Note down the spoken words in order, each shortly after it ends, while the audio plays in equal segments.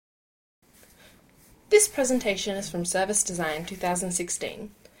This presentation is from Service Design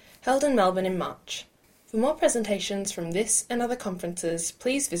 2016, held in Melbourne in March. For more presentations from this and other conferences,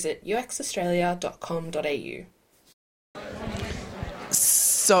 please visit uxaustralia.com.au.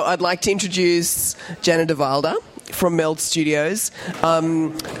 So I'd like to introduce Jana de Valder from Meld Studios,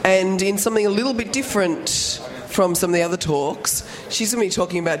 and in something a little bit different from some of the other talks, she's going to be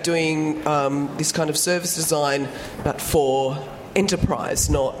talking about doing this kind of service design, but for enterprise,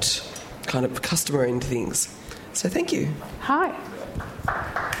 not kind of customer end things. So thank you. Hi.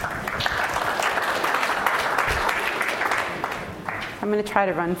 I'm going to try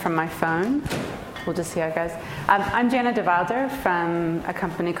to run from my phone. We'll just see how it goes. I'm Jana de Valder from a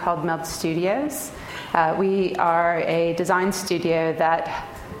company called Meld Studios. We are a design studio that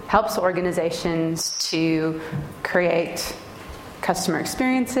helps organizations to create customer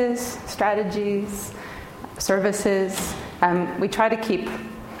experiences, strategies, services. We try to keep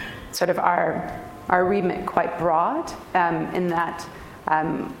sort of our remit quite broad in that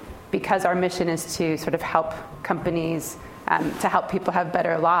because our mission is to sort of help companies, to help people have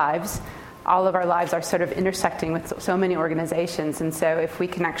better lives. All of our lives are sort of intersecting with so many organizations, and so if we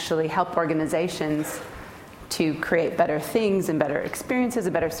can actually help organizations to create better things and better experiences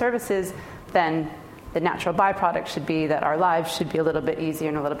and better services, then the natural byproduct should be that our lives should be a little bit easier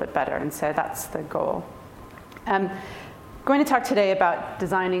and a little bit better, and so that's the goal. I'm going to talk today about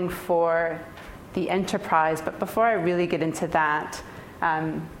designing for the enterprise, but before I really get into that,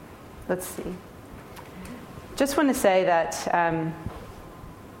 let's see. Just want to say that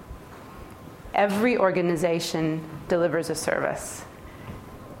every organization delivers a service.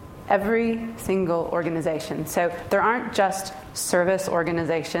 Every single organization. So there aren't just service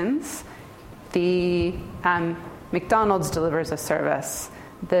organizations. The McDonald's delivers a service.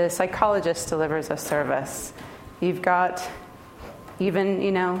 The psychologist delivers a service. You've got even,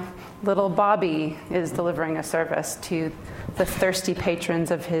 little Bobby is delivering a service to the thirsty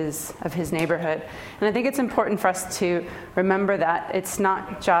patrons of his neighborhood. And I think it's important for us to remember that it's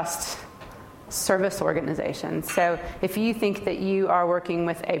not just service organizations. So if you think that you are working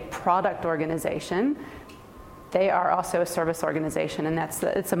with a product organization, they are also a service organization, and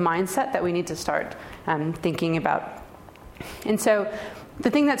it's a mindset that we need to start thinking about. And so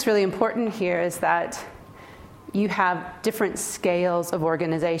the thing that's really important here is that you have different scales of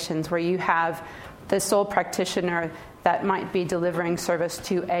organizations where you have the sole practitioner that might be delivering service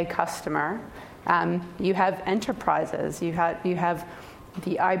to a customer. You have enterprises. You have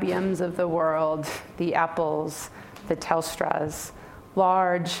the IBMs of the world, the Apples, the Telstras,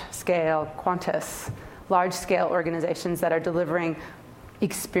 large-scale Qantas, large-scale organizations that are delivering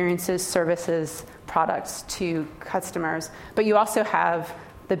experiences, services, products to customers. But you also have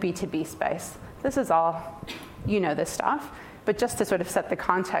the B2B space. This is all, this stuff. But just to sort of set the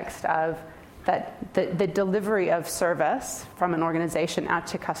context of that the delivery of service from an organization out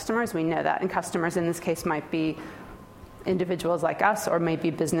to customers, we know that. And customers in this case might be individuals like us or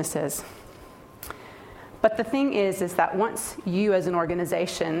maybe businesses. But the thing is that once you as an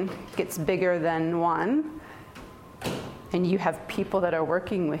organization gets bigger than one and you have people that are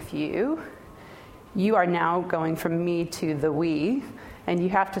working with you, you are now going from me to the we, and you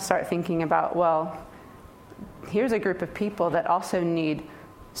have to start thinking about, well, here's a group of people that also need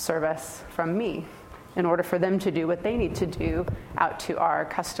service from me in order for them to do what they need to do out to our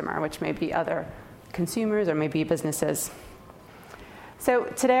customer, which may be other consumers or maybe businesses. So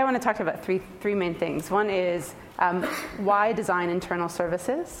today I want to talk about three main things. One is why design internal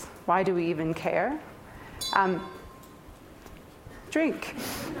services? Why do we even care? Drink.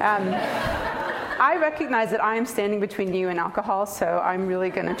 I recognize that I am standing between you and alcohol, so I'm really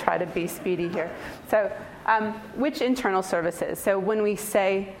going to try to be speedy here. So which internal services? So when we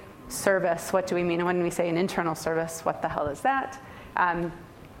say service, what do we mean? And when we say an internal service, what the hell is that? And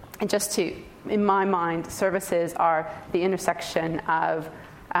just to, in my mind, services are the intersection of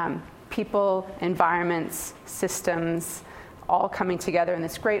people, environments, systems, all coming together in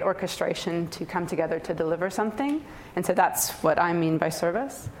this great orchestration to come together to deliver something. And so that's what I mean by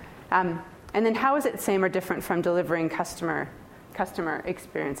service. And then how is it the same or different from delivering customer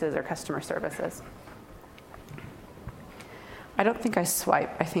experiences or customer services? I don't think I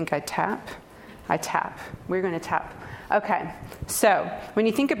swipe. I think I tap. We're going to tap. Okay, so when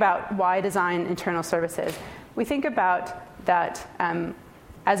you think about why design internal services, we think about that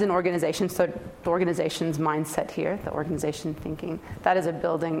as an organization, so the organization's mindset here, the organization thinking, that is a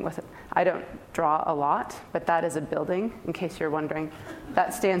building with, I don't draw a lot, but that is a building, in case you're wondering.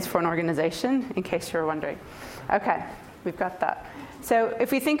 That stands for an organization, in case you're wondering. Okay, we've got that. So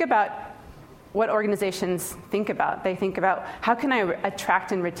if we think about what organizations think about, they think about how can I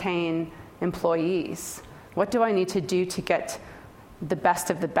attract and retain employees? What do I need to do to get the best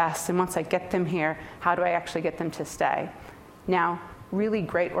of the best? And once I get them here, how do I actually get them to stay? Now, really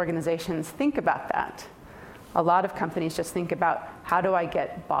great organizations think about that. A lot of companies just think about, how do I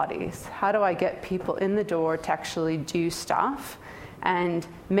get bodies? How do I get people in the door to actually do stuff? And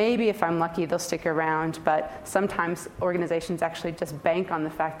maybe if I'm lucky, they'll stick around, but sometimes organizations actually just bank on the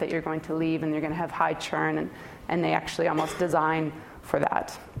fact that you're going to leave and you're going to have high churn, and they actually almost design for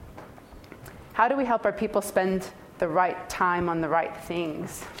that. How do we help our people spend the right time on the right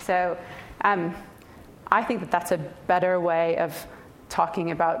things? So I think that that's a better way of talking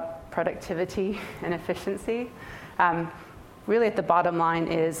about productivity and efficiency. Really at the bottom line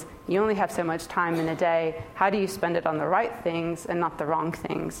is, you only have so much time in a day. How do you spend it on the right things and not the wrong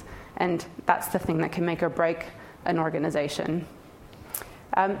things? And that's the thing that can make or break an organization.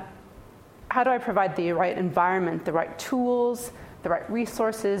 How do I provide the right environment, the right tools, the right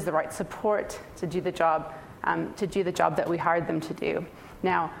resources, the right support to do the job that we hired them to do?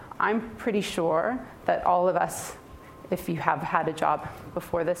 Now, I'm pretty sure that all of us, if you have had a job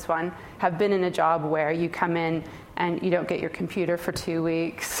before this one, have been in a job where you come in and you don't get your computer for 2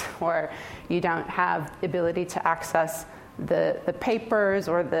 weeks, or you don't have the ability to access the papers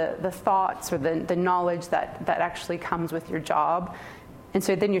or the thoughts or the knowledge that actually comes with your job. And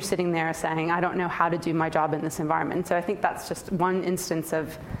so then you're sitting there saying, I don't know how to do my job in this environment. So I think that's just one instance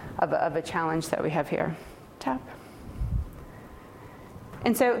of a challenge that we have here. Tap.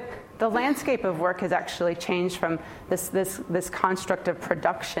 And so the landscape of work has actually changed from this construct of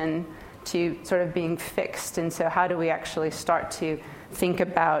production to sort of being fixed. And so how do we actually start to think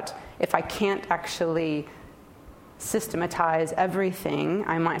about, if I can't actually systematize everything,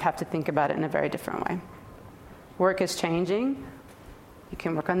 I might have to think about it in a very different way. Work is changing. You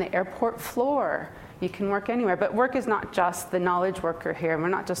can work on the airport floor. You can work anywhere. But work is not just the knowledge worker here. We're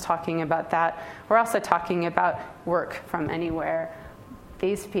not just talking about that. We're also talking about work from anywhere.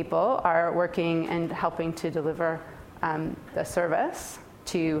 These people are working and helping to deliver the service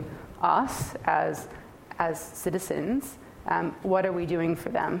to us as citizens. What are we doing for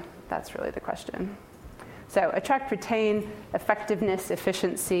them? That's really the question. So attract, retain, effectiveness,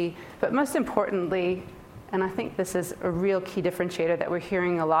 efficiency, but most importantly, and I think this is a real key differentiator that we're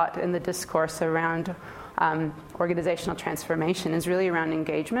hearing a lot in the discourse around organizational transformation, is really around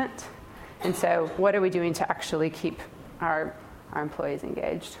engagement. And so what are we doing to actually keep our employees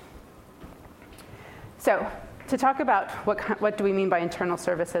engaged? So to talk about what do we mean by internal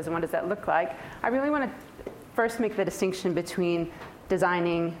services and what does that look like, I really want to first make the distinction between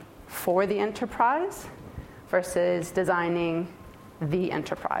designing for the enterprise versus designing the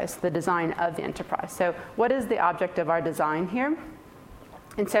enterprise, the design of the enterprise. So what is the object of our design here?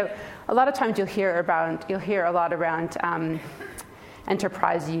 And so a lot of times you'll hear a lot around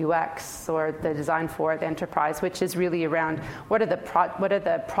enterprise UX, or the design for the enterprise, which is really around what are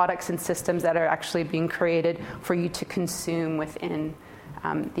the products and systems that are actually being created for you to consume within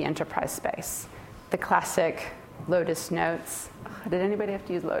the enterprise space. The classic Lotus Notes. Did anybody have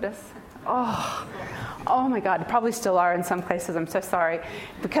to use Lotus? Oh my God, probably still are in some places. I'm so sorry,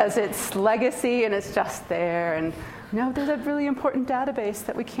 because it's legacy and it's just there. And no, there's a really important database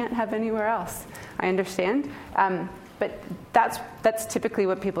that we can't have anywhere else. I understand. But that's typically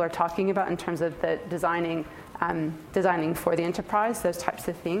what people are talking about in terms of the designing for the enterprise, those types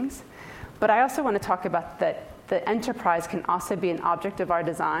of things. But I also want to talk about that the enterprise can also be an object of our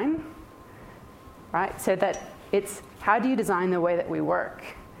design, right? So that it's, how do you design the way that we work?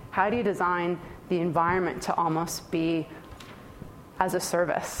 How do you design the environment to almost be as a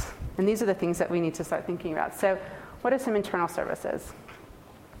service? And these are the things that we need to start thinking about. So what are some internal services?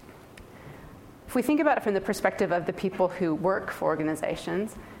 If we think about it from the perspective of the people who work for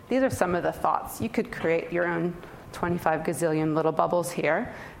organizations, these are some of the thoughts. You could create your own 25 gazillion little bubbles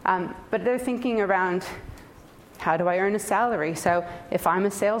here. But they're thinking around, how do I earn a salary? So if I'm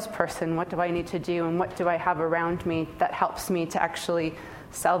a salesperson, what do I need to do? And what do I have around me that helps me to actually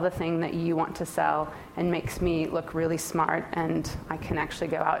sell the thing that you want to sell and makes me look really smart, and I can actually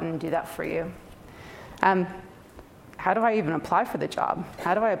go out and do that for you? How do I even apply for the job?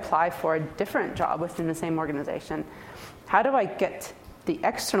 How do I apply for a different job within the same organization? How do I get the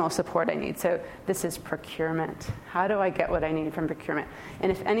external support I need? So this is procurement. How do I get what I need from procurement?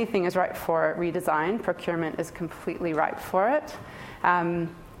 And if anything is right for redesign, procurement is completely right for it.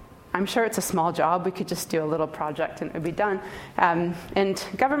 I'm sure it's a small job. We could just do a little project and it would be done. And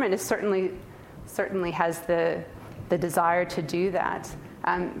government is certainly has the desire to do that.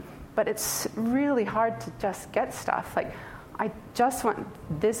 But it's really hard to just get stuff. Like, I just want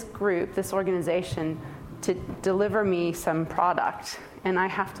this group, this organization, to deliver me some product, and I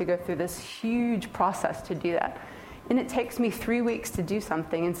have to go through this huge process to do that. And it takes me 3 weeks to do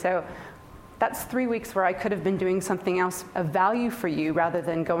something, and so that's 3 weeks where I could have been doing something else of value for you rather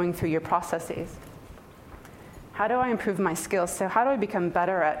than going through your processes. How do I improve my skills? So how do I become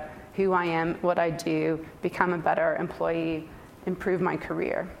better at who I am, what I do, become a better employee, improve my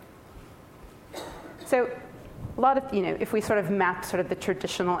career? So a lot of, if we sort of map sort of the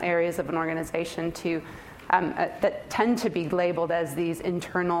traditional areas of an organization to that tend to be labeled as these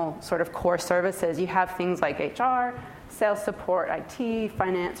internal sort of core services, you have things like HR, sales support, IT,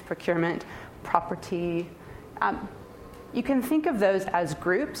 finance, procurement, property. You can think of those as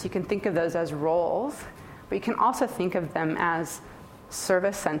groups, you can think of those as roles, but you can also think of them as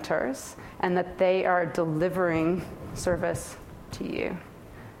service centers, and that they are delivering service to you.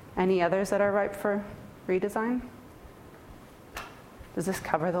 Any others that are ripe for redesign? Does this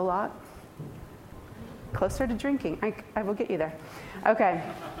cover the lot? Closer to drinking. I will get you there. Okay.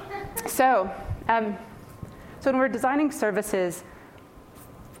 So when we're designing services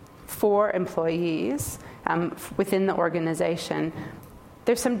for employees within the organization,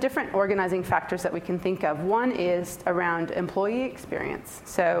 there's some different organizing factors that we can think of. One is around employee experience.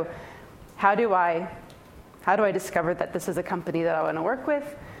 So how do I discover that this is a company that I want to work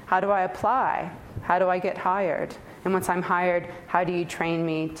with? How do I apply? How do I get hired? And once I'm hired, how do you train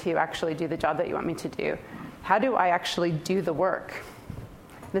me to actually do the job that you want me to do? How do I actually do the work?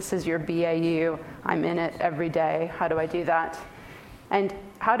 This is your BAU. I'm in it every day. How do I do that? And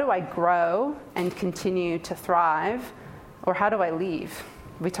how do I grow and continue to thrive? Or how do I leave?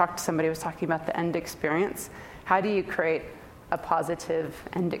 Somebody was talking about the end experience. How do you create a positive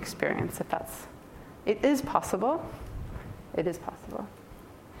end experience it is possible. It is possible.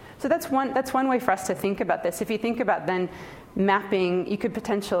 So that's one way for us to think about this. If you think about then mapping, you could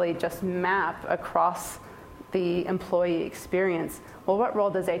potentially just map across the employee experience. Well, what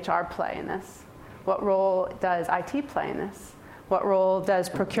role does HR play in this? What role does IT play in this? What role does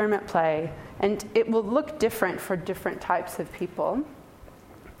procurement play? And it will look different for different types of people.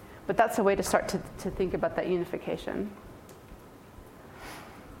 But that's a way to start to think about that unification.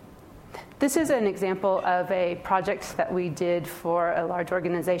 This is an example of a project that we did for a large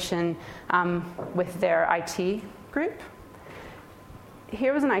organization with their IT group.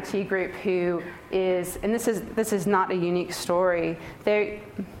 Here was an IT group who is, and this is not a unique story. They're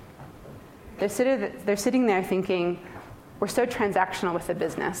sitting there thinking, we're so transactional with the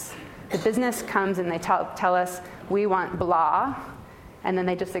business. The business comes and they tell us we want blah, and then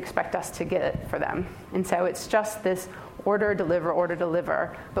they just expect us to get it for them. And so it's just this order,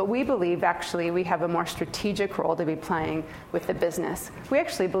 deliver. But we believe actually we have a more strategic role to be playing with the business. We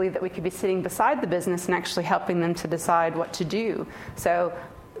actually believe that we could be sitting beside the business and actually helping them to decide what to do. So,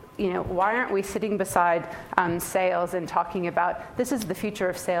 why aren't we sitting beside sales and talking about this is the future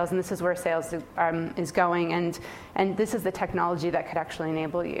of sales and this is where sales is going and this is the technology that could actually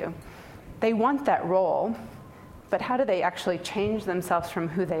enable you. They want that role, but how do they actually change themselves from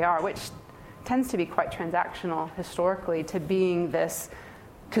who they are, which tends to be quite transactional historically, to being this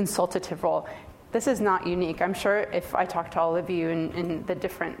consultative role. This is not unique. I'm sure if I talk to all of you in the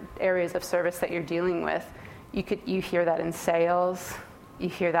different areas of service that you're dealing with, you hear that in sales, you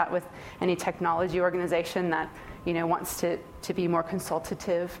hear that with any technology organization that wants to be more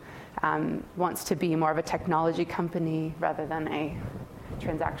consultative, wants to be more of a technology company rather than a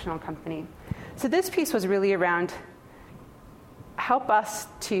transactional company. So this piece was really around help us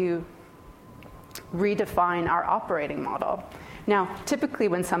to redefine our operating model. Now, typically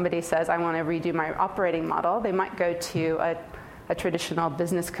when somebody says, I want to redo my operating model, they might go to a traditional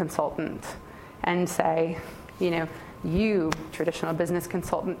business consultant and say, you, traditional business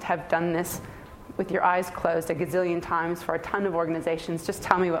consultant, have done this with your eyes closed a gazillion times for a ton of organizations. Just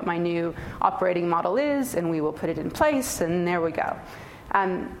tell me what my new operating model is, and we will put it in place, and there we go.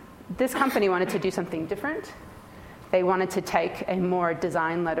 This company wanted to do something different. They wanted to take a more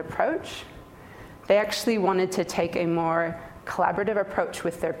design-led approach. They actually wanted to take a more collaborative approach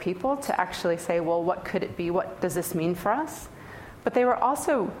with their people to actually say, well, what could it be? What does this mean for us? But they were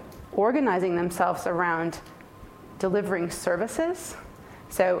also organizing themselves around delivering services.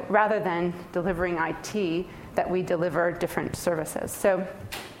 So rather than delivering IT, that we deliver different services. So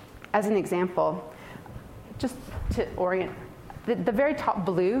as an example, just to orient, the very top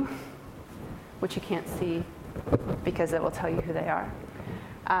blue, which you can't see because it will tell you who they are,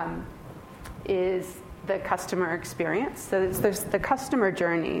 is the customer experience. So there's the customer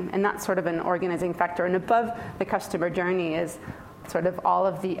journey, and that's sort of an organizing factor. And above the customer journey is sort of all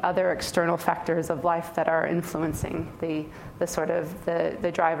of the other external factors of life that are influencing the sort of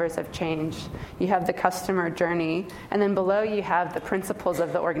the drivers of change. You have the customer journey, and then below you have the principles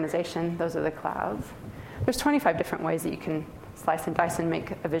of the organization. Those are the clouds. There's 25 different ways that you can slice and dice and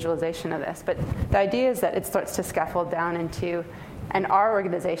make a visualization of this, but the idea is that it starts to scaffold down into, and our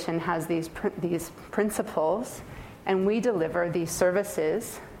organization has these principles, and we deliver these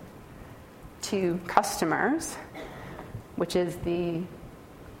services to customers, which is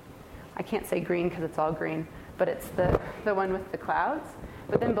I can't say green because it's all green, but it's the one with the clouds.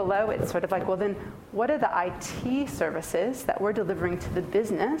 But then below it's sort of like, well then, what are the IT services that we're delivering to the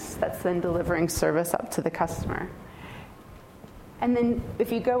business that's then delivering service up to the customer? And then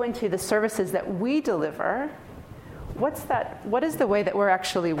if you go into the services that we deliver, what is the way that we're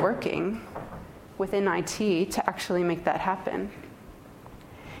actually working within IT to actually make that happen?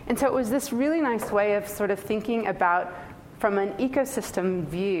 And so it was this really nice way of sort of thinking about, from an ecosystem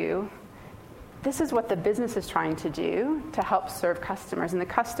view, this is what the business is trying to do to help serve customers,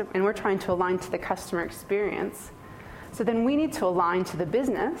 and we're trying to align to the customer experience. So then we need to align to the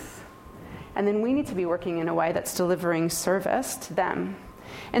business, and then we need to be working in a way that's delivering service to them.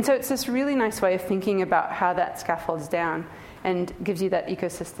 And so it's this really nice way of thinking about how that scaffolds down and gives you that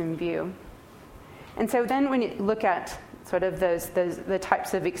ecosystem view. And so then when you look at sort of the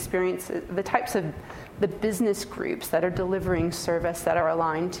types of experiences, the types of the business groups that are delivering service that are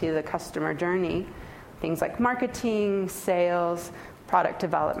aligned to the customer journey, things like marketing, sales, product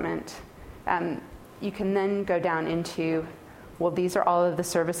development, you can then go down into, well, these are all of the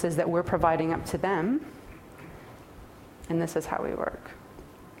services that we're providing up to them, and this is how we work.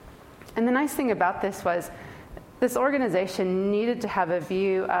 And the nice thing about this was this organization needed to have a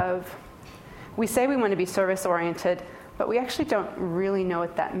view of, we say we want to be service-oriented, but we actually don't really know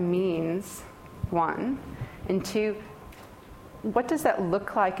what that means, one. And two, what does that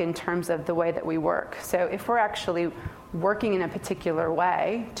look like in terms of the way that we work? So if we're actually working in a particular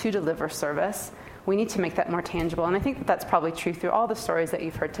way to deliver service, we need to make that more tangible. And I think that's probably true through all the stories that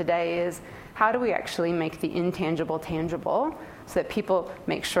you've heard today, is how do we actually make the intangible tangible so that people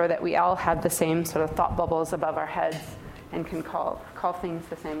make sure that we all have the same sort of thought bubbles above our heads and can call things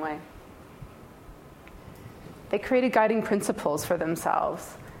the same way. They created guiding principles for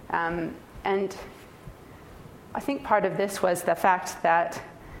themselves. And I think part of this was the fact that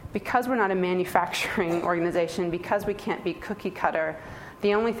because we're not a manufacturing organization, because we can't be cookie cutter,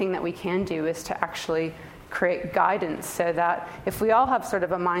 the only thing that we can do is to actually create guidance so that if we all have sort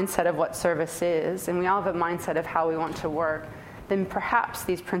of a mindset of what service is, and we all have a mindset of how we want to work, then perhaps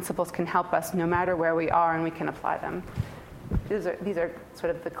these principles can help us no matter where we are, and we can apply them. These are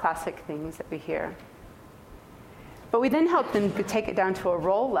sort of the classic things that we hear. But we then help them to take it down to a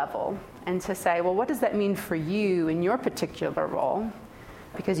role level and to say, well, what does that mean for you in your particular role?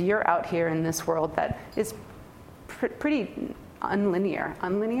 Because you're out here in this world that is pretty unlinear.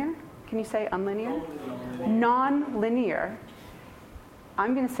 Unlinear? Can you say unlinear? Non-linear.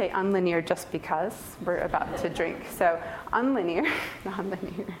 I'm going to say unlinear just because we're about to drink. So unlinear,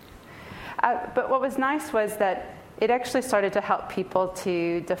 non-linear. But what was nice was that it actually started to help people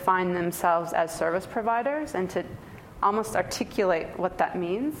to define themselves as service providers and to almost articulate what that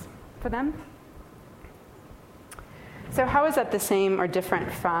means for them. So how is that the same or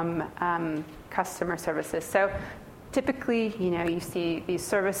different from customer services? So typically, you see these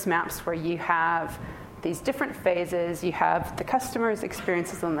service maps where you have these different phases. You have the customer's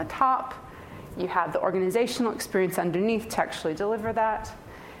experiences on the top. You have the organizational experience underneath to actually deliver that.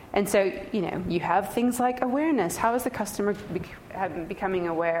 And so, you have things like awareness. How is the customer becoming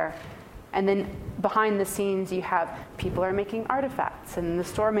aware? And then behind the scenes, you have people are making artifacts, and the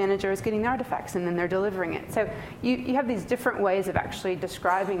store manager is getting the artifacts, and then they're delivering it. So you have these different ways of actually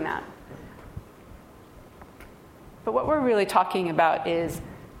describing that. But what we're really talking about is,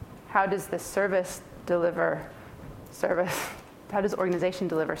 how does the service deliver service? How does organization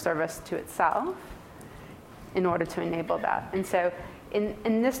deliver service to itself in order to enable that? And so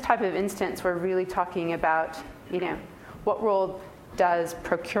in this type of instance, we're really talking about, what role does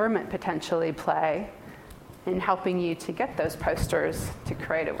procurement potentially play in helping you to get those posters to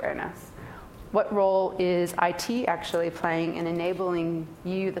create awareness? What role is IT actually playing in enabling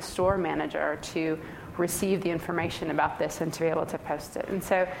you, the store manager, to receive the information about this and to be able to post it? And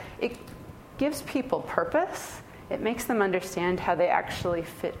so it gives people purpose. It makes them understand how they actually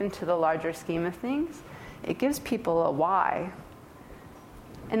fit into the larger scheme of things. It gives people a why.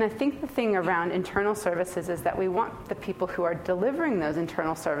 And I think the thing around internal services is that we want the people who are delivering those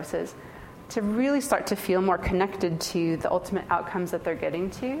internal services to really start to feel more connected to the ultimate outcomes that they're getting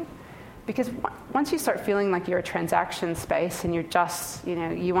to. Because once you start feeling like you're a transaction space and you're just,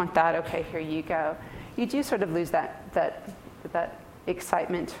 you want that, okay, here you go, you do sort of lose that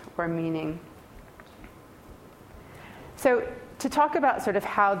excitement or meaning. So to talk about sort of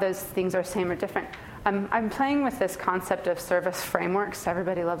how those things are same or different, I'm playing with this concept of service frameworks.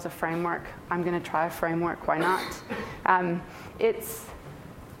 Everybody loves a framework. I'm going to try a framework. Why not? It's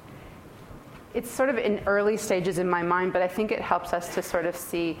sort of in early stages in my mind, but I think it helps us to sort of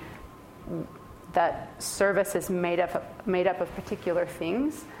see that service is made up of particular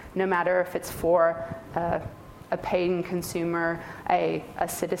things, no matter if it's for a paying consumer, a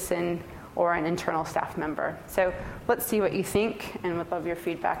citizen, or an internal staff member. So let's see what you think, and would love your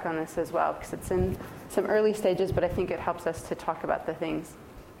feedback on this as well, because it's in some early stages, but I think it helps us to talk about the things.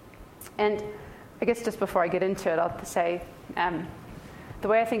 And I guess just before I get into it, I'll have to say, the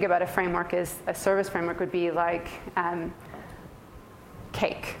way I think about a framework is a service framework would be like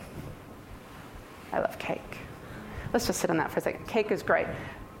cake. I love cake. Let's just sit on that for a second. Cake is great.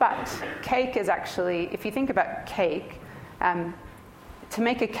 But cake is actually, if you think about cake, to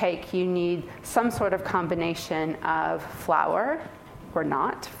make a cake, you need some sort of combination of flour, or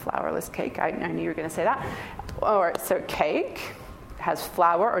not, flourless cake. I knew you were going to say that. Or so cake has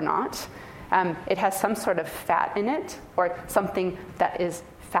flour or not. It has some sort of fat in it, or something that is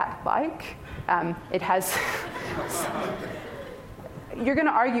fat-like. It has... You're going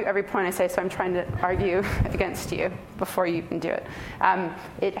to argue every point I say, so I'm trying to argue against you before you even do it.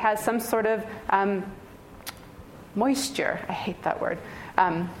 It has some sort of moisture. I hate that word.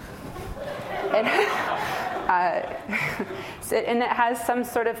 And it has some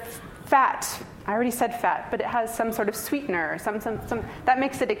sort of fat. I already said fat, but it has some sort of sweetener. Some that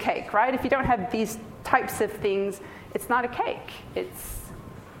makes it a cake, right? If you don't have these types of things, it's not a cake. It's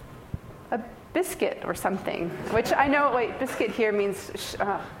a biscuit or something, which I know, biscuit here means,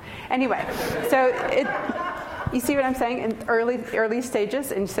 anyway. So you see what I'm saying? In early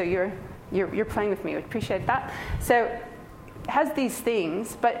stages, and so you're playing with me. I appreciate that. So it has these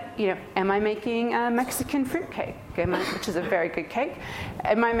things, but, am I making a Mexican fruit cake, which is a very good cake?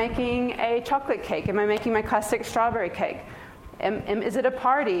 Am I making a chocolate cake? Am I making my classic strawberry cake? Is it a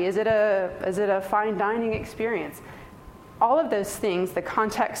party? Is it a fine dining experience? All of those things, the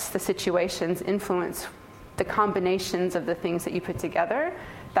context, the situations, influence the combinations of the things that you put together.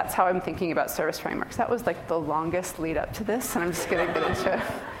 That's how I'm thinking about service frameworks. That was like the longest lead up to this, and I'm just going to get into it.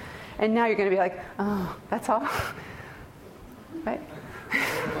 And now you're going to be like, oh, that's all? Right?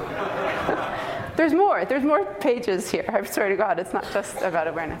 There's more pages here. I swear to God, it's not just about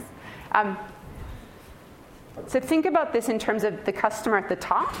awareness. So think about this in terms of the customer at the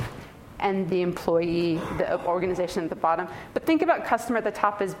top and the employee, the organization at the bottom. But think about customer at the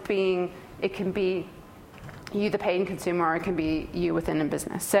top as being, it can be you, the paying consumer, or it can be you within a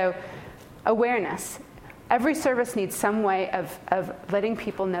business. So awareness. Every service needs some way of letting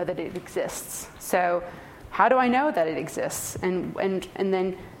people know that it exists. So how do I know that it exists? And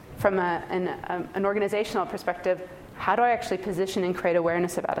then from an organizational perspective, how do I actually position and create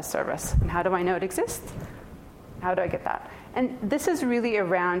awareness about a service? And how do I know it exists? How do I get that? And this is really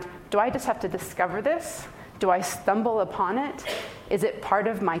around, do I just have to discover this? Do I stumble upon it? Is it part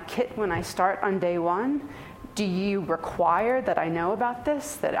of my kit when I start on day one? Do you require that I know about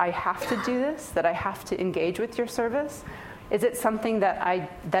this, that I have to do this, that I have to engage with your service? Is it something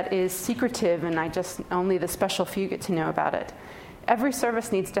that is secretive and only the special few get to know about it? Every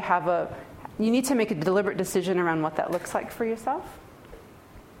service needs to have you need to make a deliberate decision around what that looks like for yourself.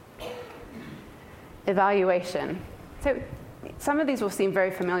 Evaluation. So some of these will seem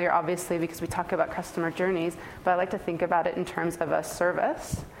very familiar, obviously, because we talk about customer journeys, but I like to think about it in terms of a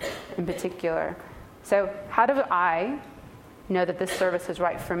service in particular. So how do I know that this service is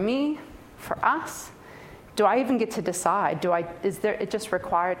right for me, for us? Do I even get to decide? Is it just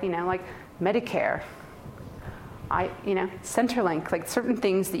required, like Medicare, Centrelink, like certain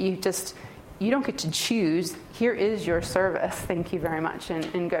things that you don't get to choose. Here is your service, thank you very much,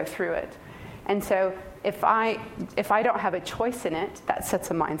 and go through it. And so if I don't have a choice in it, that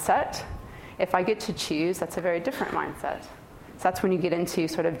sets a mindset. If I get to choose, that's a very different mindset. So that's when you get into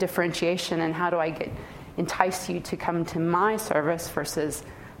sort of differentiation and how do I entice you to come to my service versus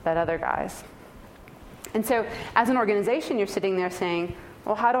that other guy's. And so as an organization, you're sitting there saying,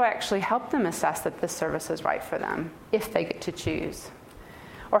 well, how do I actually help them assess that this service is right for them if they get to choose?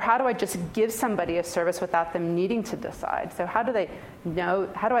 Or how do I just give somebody a service without them needing to decide? So how do they know,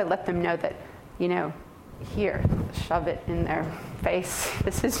 how do I let them know that, here, shove it in their face,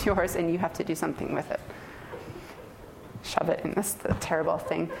 this is yours and you have to do something with it. Shove it in, that's the terrible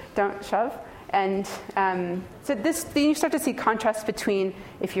thing. Don't shove. And so then you start to see contrasts between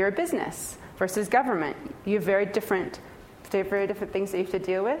if you're a business versus government. You have very different things that you have to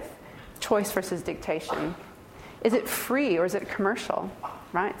deal with. Choice versus dictation. Is it free or is it commercial,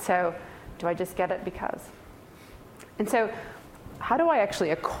 right? So do I just get it because? And so how do I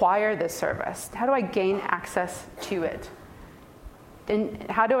actually acquire this service? How do I gain access to it? And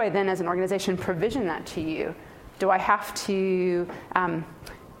how do I then, as an organization, provision that to you? Do I have to,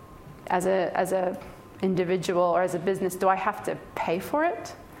 as a individual or as a business, do I have to pay for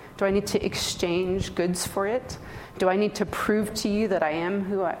it? Do I need to exchange goods for it? Do I need to prove to you that I am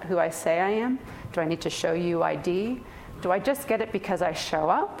who I say I am? Do I need to show you ID? Do I just get it because I show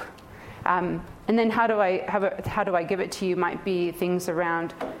up? And then how do I give it to you might be things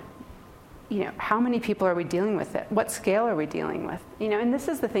around, how many people are we dealing with it? What scale are we dealing with? And this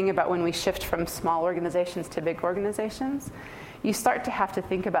is the thing about when we shift from small organizations to big organizations. You start to have to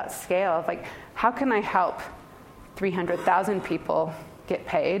think about scale of how can I help 300,000 people get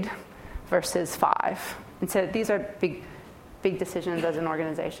paid versus 5? And so these are big decisions as an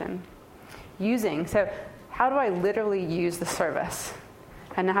organization. So how do I literally use the service?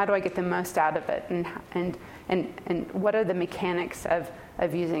 And how do I get the most out of it? And what are the mechanics of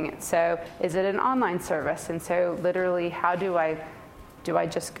using it? So is it an online service? And so literally, how do I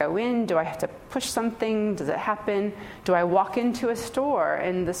just go in? Do I have to push something? Does it happen? Do I walk into a store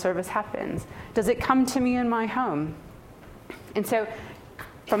and the service happens? Does it come to me in my home? And so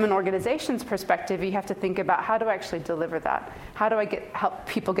from an organization's perspective, you have to think about how do I actually deliver that? How do I help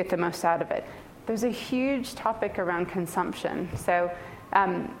people get the most out of it? There's a huge topic around consumption. So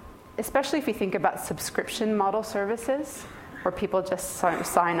especially if you think about subscription model services where people just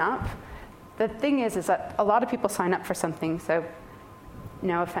sign up, the thing is that a lot of people sign up for something. So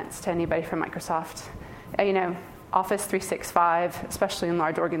no offense to anybody from Microsoft. Office 365, especially in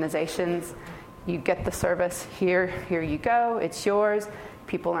large organizations, you get the service here you go, it's yours.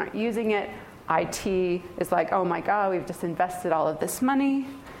 People aren't using it. IT is like, oh my God, we've just invested all of this money.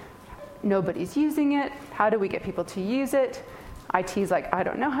 Nobody's using it. How do we get people to use it? IT's like, I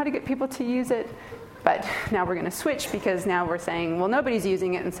don't know how to get people to use it. But now we're going to switch because now we're saying, well, nobody's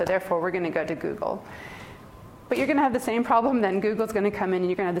using it, and so therefore we're going to go to Google. But you're going to have the same problem then. Google's going to come in and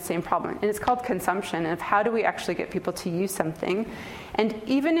you're going to have the same problem. And it's called consumption of how do we actually get people to use something. And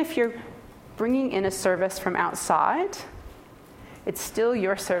even if you're bringing in a service from outside, it's still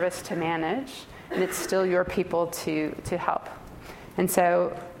your service to manage, and it's still your people to help. And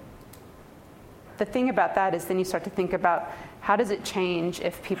so the thing about that is then you start to think about how does it change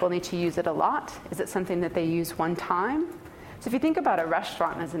if people need to use it a lot? Is it something that they use one time? So if you think about a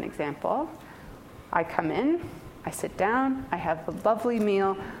restaurant as an example, I come in, I sit down, I have a lovely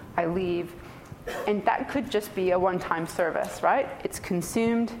meal, I leave, and that could just be a one-time service, right? It's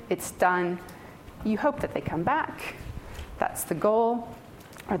consumed, it's done. You hope that they come back. That's the goal,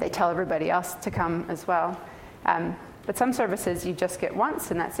 or they tell everybody else to come as well. But some services you just get once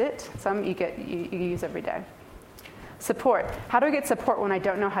and that's it. Some you use every day. Support. How do I get support when I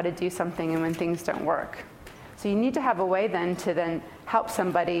don't know how to do something and when things don't work? So you need to have a way then to help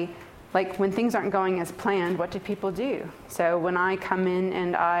somebody. Like when things aren't going as planned, what do people do? So when I come in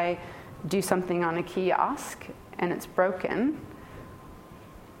and I do something on a kiosk and it's broken,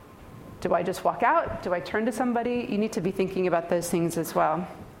 do I just walk out? Do I turn to somebody? You need to be thinking about those things as well.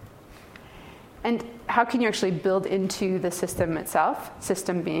 And how can you actually build into the system itself,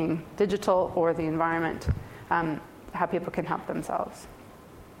 system being digital or the environment, how people can help themselves.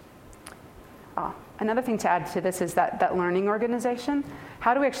 Another thing to add to this is that learning organization.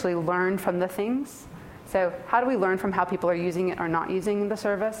 How do we actually learn from the things? So how do we learn from how people are using it or not using the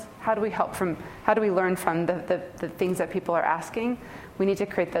service? How do we learn from the things that people are asking? We need to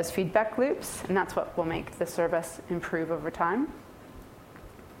create those feedback loops, and that's what will make the service improve over time.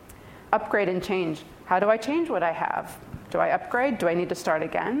 Upgrade and change. How do I change what I have? Do I upgrade? Do I need to start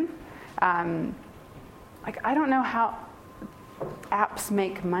again? I don't know how apps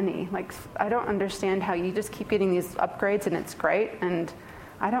make money. I don't understand how you just keep getting these upgrades and it's great, and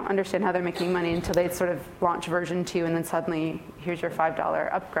I don't understand how they're making money until they sort of launch version 2 and then suddenly here's your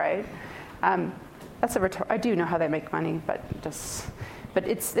 $5 upgrade. I do know how they make money, but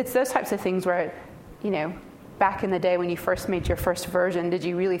it's those types of things where, back in the day when you first made your first version, did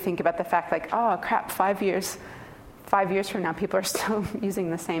you really think about the fact oh crap, 5 years from now people are still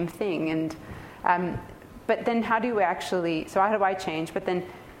using the same thing? And but then how do I change? But then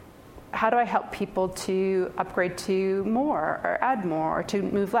how do I help people to upgrade to more or add more or to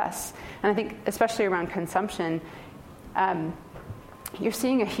move less? And I think especially around consumption, you're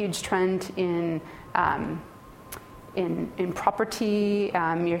seeing a huge trend in property.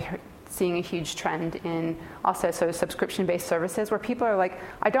 You're seeing a huge trend in also sort of subscription-based services where people are like,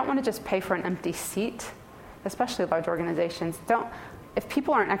 I don't want to just pay for an empty seat, especially large organizations. If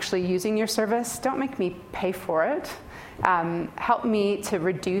people aren't actually using your service, don't make me pay for it. Help me to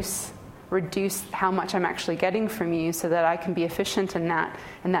reduce how much I'm actually getting from you so that I can be efficient in that,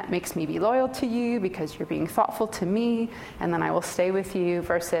 and that makes me be loyal to you because you're being thoughtful to me, and then I will stay with you,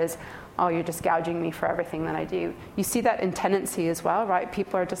 versus, oh, you're just gouging me for everything that I do. You see that in tenancy as well, right?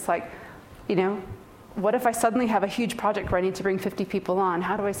 People are just like, what if I suddenly have a huge project where I need to bring 50 people on?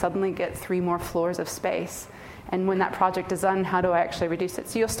 How do I suddenly get 3 more floors of space? And when that project is done, how do I actually reduce it?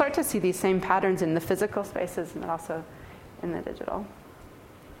 So you'll start to see these same patterns in the physical spaces and also in the digital.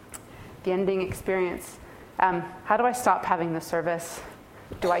 The ending experience. How do I stop having the service?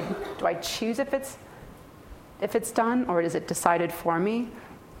 Do I choose if it's done, or is it decided for me?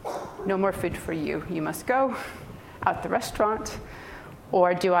 No more food for you. You must go out the restaurant.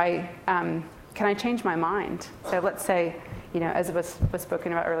 Or do can I change my mind? So let's say, as was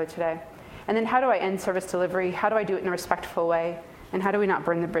spoken about earlier today. And then how do I end service delivery? How do I do it in a respectful way? And how do we not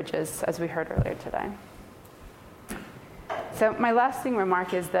burn the bridges, as we heard earlier today? So my lasting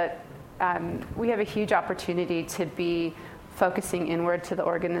remark is that we have a huge opportunity to be focusing inward to the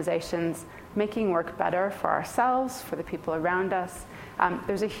organizations, making work better for ourselves, for the people around us.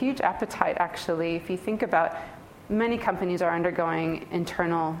 There's a huge appetite, actually. If you think about, many companies are undergoing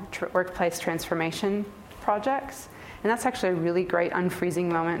internal workplace transformation projects. And that's actually a really great unfreezing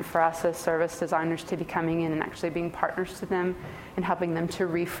moment for us as service designers to be coming in and actually being partners to them and helping them to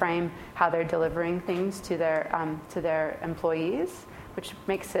reframe how they're delivering things to their employees, which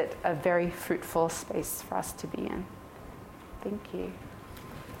makes it a very fruitful space for us to be in. Thank you.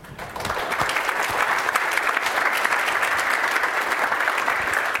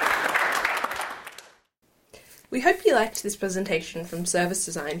 We hope you liked this presentation from Service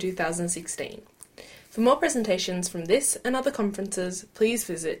Design 2016. For more presentations from this and other conferences, please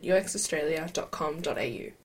visit uxaustralia.com.au.